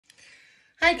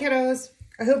Hi kiddos,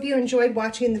 I hope you enjoyed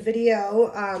watching the video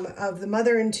of the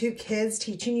mother and two kids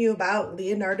teaching you about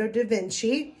Leonardo da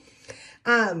Vinci.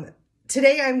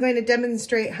 Today I'm going to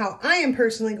demonstrate how I am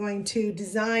personally going to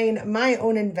design my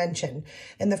own invention.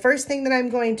 And the first thing that I'm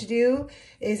going to do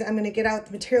is I'm going to get out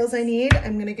the materials I need.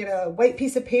 I'm going to get a white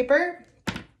piece of paper,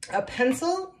 a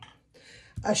pencil,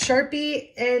 a Sharpie,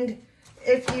 and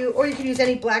or you can use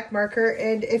any black marker,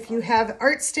 and if you have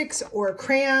art sticks or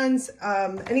crayons,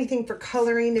 anything for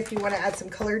coloring, if you want to add some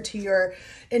color to your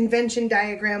invention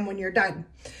diagram when you're done.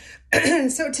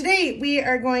 So today we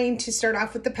are going to start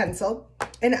off with the pencil,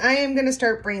 and I am going to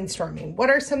start brainstorming. What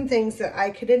are some things that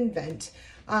I could invent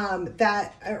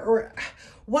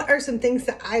what are some things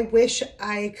that I wish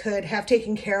I could have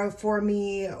taken care of for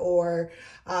me, or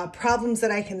problems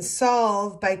that I can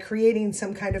solve by creating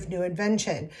some kind of new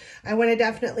invention. I want to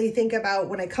definitely think about,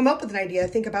 when I come up with an idea,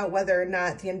 think about whether or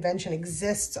not the invention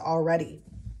exists already.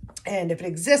 And if it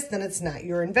exists, then it's not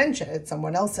your invention, it's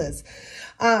someone else's.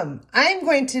 I'm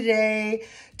going today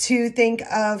to think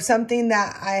of something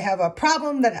that I have a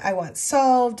problem that I want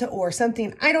solved, or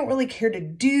something I don't really care to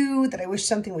do that I wish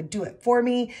something would do it for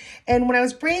me. And when I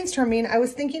was brainstorming, I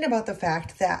was thinking about the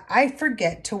fact that I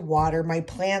forget to water my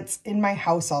plants in my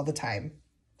house all the time.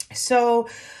 So,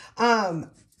 I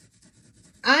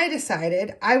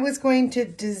decided I was going to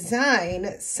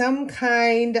design some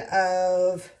kind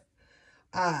of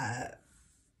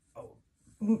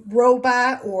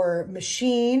robot or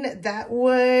machine that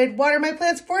would water my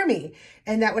plants for me,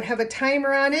 and that would have a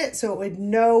timer on it so it would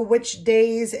know which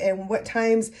days and what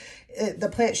times the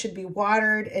plant should be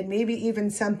watered, and maybe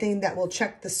even something that will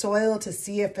check the soil to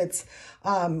see if it's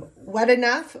wet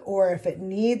enough or if it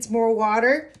needs more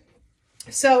water.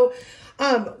 So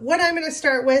what I'm going to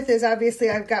start with is, obviously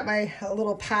I've got my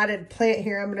little potted plant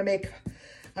here. I'm going to make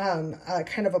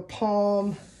kind of a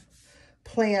palm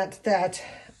plant that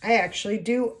I actually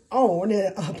do own,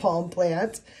 a palm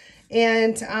plant.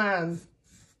 And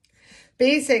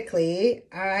basically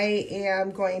I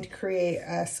am going to create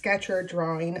a sketch or a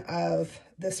drawing of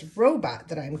this robot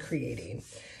that I'm creating.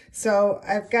 So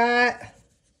I've got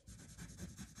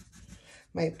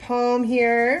my palm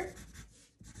here.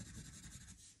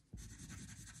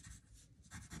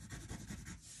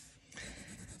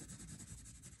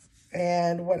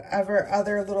 And whatever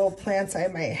other little plants I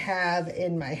might have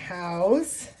in my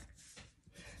house.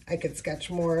 I could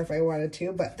sketch more if I wanted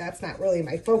to, but that's not really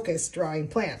my focus, drawing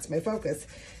plants. My focus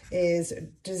is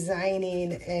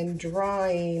designing and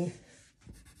drawing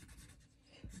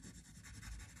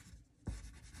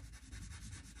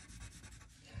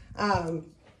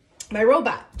my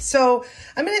robot. So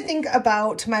I'm going to think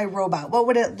about my robot. What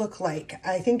would it look like?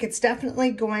 I think it's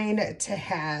definitely going to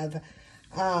have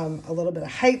a little bit of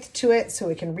height to it so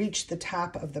it can reach the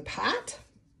top of the pot.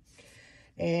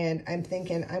 And I'm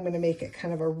thinking I'm going to make it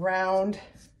kind of a round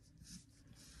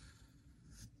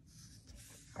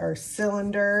or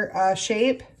cylinder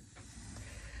shape.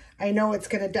 I know it's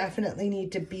going to definitely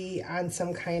need to be on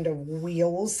some kind of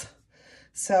wheels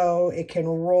so it can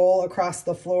roll across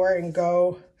the floor and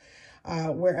go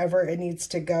wherever it needs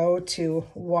to go to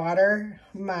water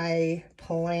my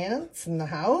plants in the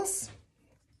house.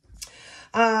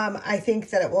 I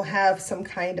think that it will have some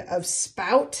kind of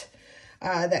spout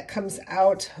that comes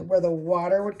out where the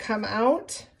water would come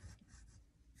out.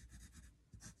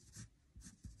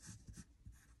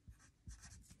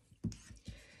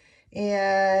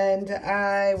 And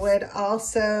I would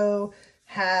also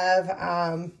have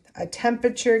a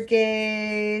temperature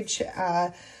gauge,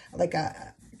 like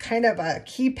a kind of a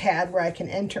keypad where I can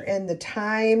enter in the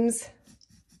times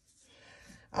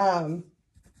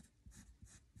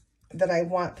that I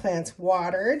want plants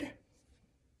watered.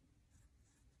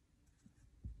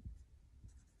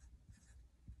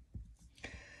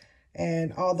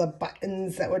 And all the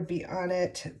buttons that would be on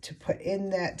it to put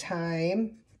in that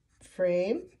time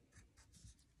frame.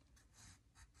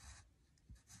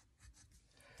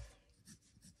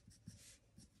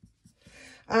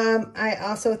 I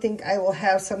also think I will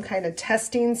have some kind of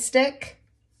testing stick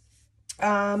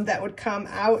that would come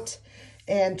out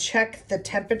and check the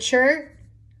temperature,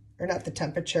 or not the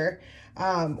temperature,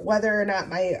 whether or not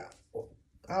my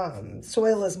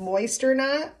soil is moist or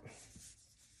not.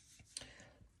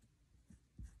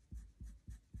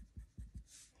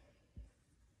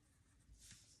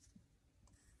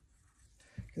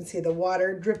 You can see the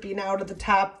water dripping out of the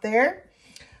top there.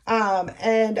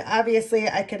 And obviously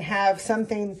I can have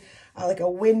something like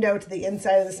a window to the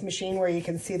inside of this machine where you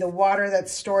can see the water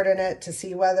that's stored in it to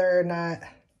see whether or not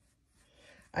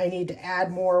I need to add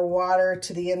more water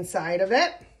to the inside of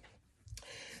it.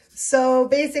 So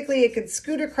basically it could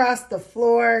scoot across the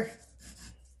floor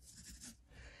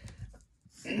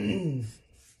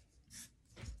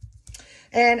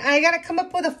And I got to come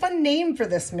up with a fun name for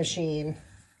this machine.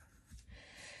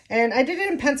 And I did it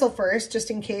in pencil first,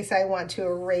 just in case I want to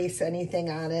erase anything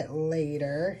on it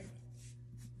later.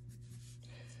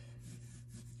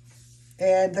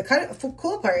 And the kind of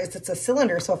cool part is it's a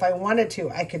cylinder, so if I wanted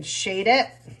to, I could shade it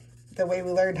the way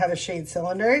we learned how to shade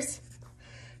cylinders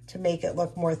to make it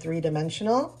look more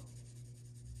three-dimensional.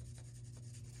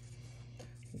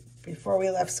 Before we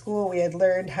left school, we had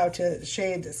learned how to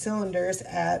shade cylinders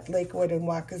at Lakewood and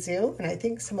Wakazu, and I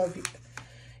think some of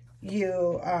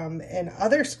you in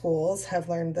other schools have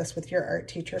learned this with your art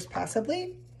teachers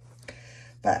possibly.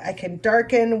 But I can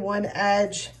darken one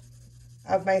edge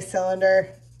of my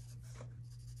cylinder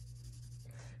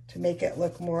to make it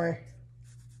look more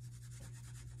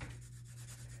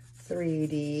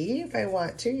 3D if I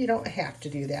want to. You don't have to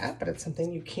do that, but it's something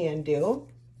you can do.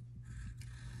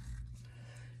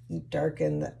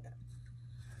 Darken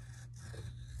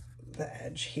the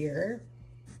edge here.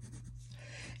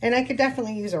 And I could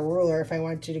definitely use a ruler if I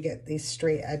wanted to get these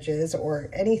straight edges, or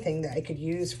anything that I could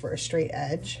use for a straight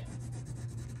edge.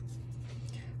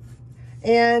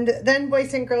 And then,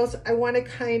 boys and girls, I want to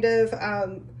kind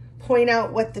of point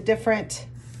out what the different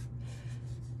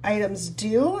items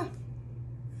do.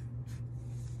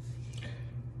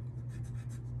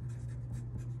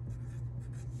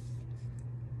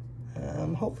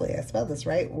 Hopefully I spelled this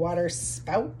right. Water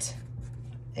spout.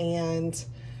 And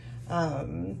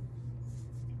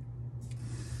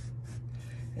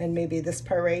maybe this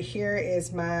part right here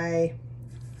is my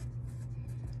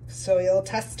soil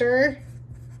tester.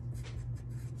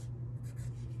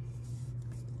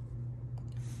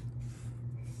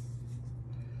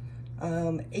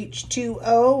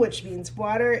 H2O, which means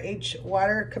water, H,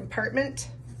 water compartment.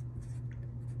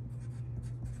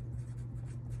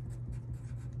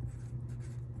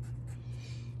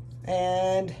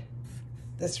 And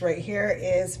this right here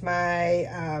is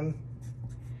my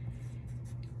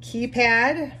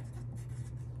keypad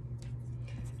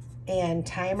and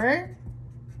timer.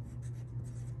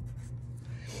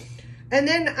 And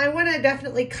then I want to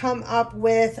definitely come up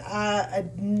with a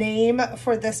name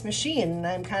for this machine.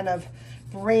 I'm kind of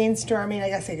brainstorming. I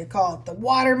guess I could call it the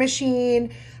water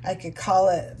machine. I could call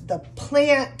it the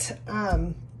plant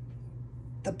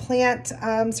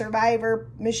survivor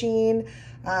machine.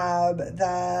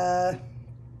 Let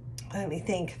me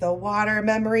think, the water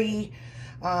memory.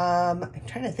 I'm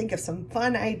trying to think of some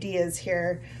fun ideas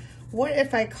here. What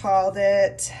if I called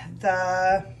it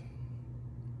the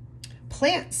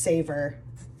plant saver?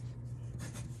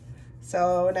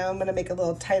 So now I'm going to make a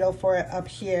little title for it up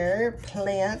here.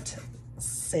 Plant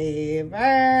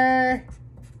saver.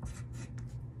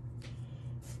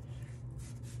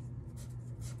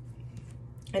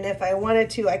 And if I wanted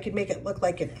to, I could make it look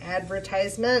like an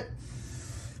advertisement.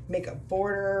 Make a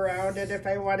border around it if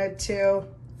I wanted to.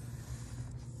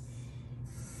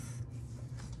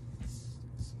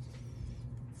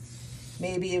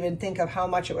 Maybe even think of how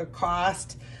much it would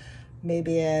cost.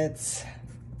 Maybe it's,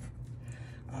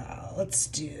 let's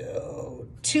do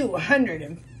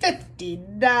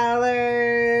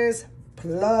 $250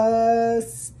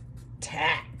 plus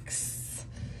tax.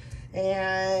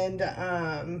 And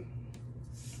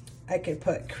I could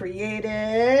put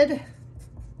created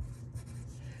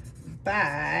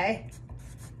by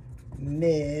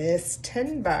Miss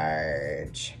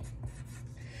Tenbarge.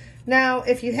 Now,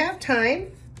 if you have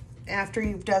time, after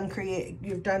you've done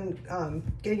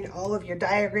getting all of your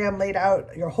diagram laid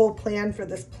out, your whole plan for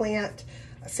this plant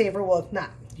saver, well, not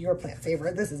your plant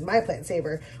saver, this is my plant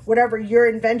saver, whatever your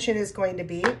invention is going to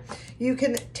be, you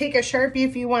can take a Sharpie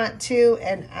if you want to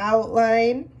and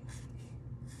outline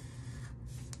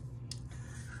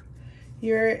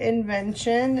your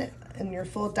invention and your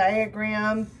full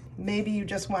diagram. Maybe you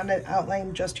just want to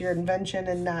outline just your invention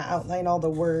and not outline all the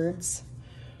words.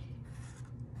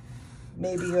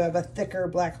 Maybe you have a thicker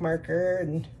black marker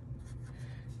and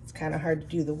it's kind of hard to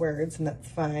do the words, and that's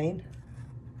fine.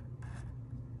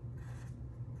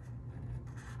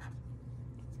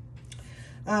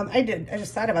 I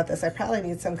just thought about this. I probably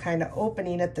need some kind of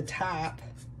opening at the top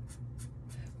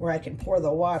where I can pour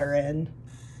the water in.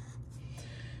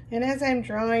 And as I'm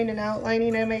drawing and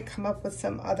outlining, I might come up with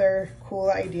some other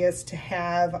cool ideas to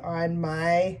have on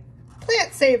my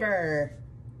plant saver.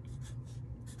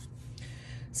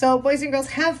 So boys and girls,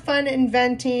 have fun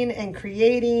inventing and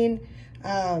creating.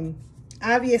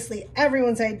 Obviously,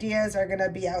 everyone's ideas are going to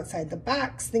be outside the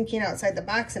box, thinking outside the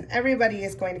box, and everybody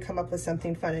is going to come up with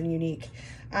something fun and unique.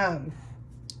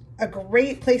 A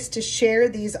great place to share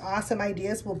these awesome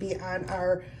ideas will be on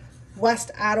our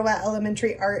West Ottawa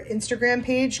Elementary Art Instagram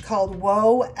page called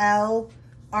WOL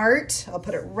art. I'll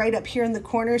put it right up here in the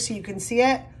corner so you can see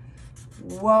it.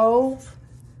 Whoa,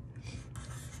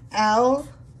 L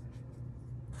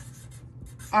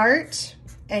art,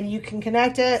 and you can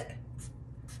connect it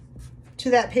to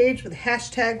that page with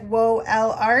hashtag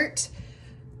WhoaLArt.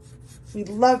 We'd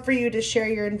love for you to share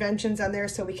your inventions on there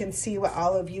so we can see what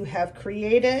all of you have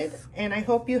created, and I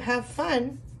hope you have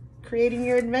fun creating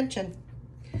your invention.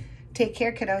 Take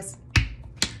care, kiddos.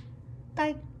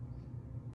 Bye.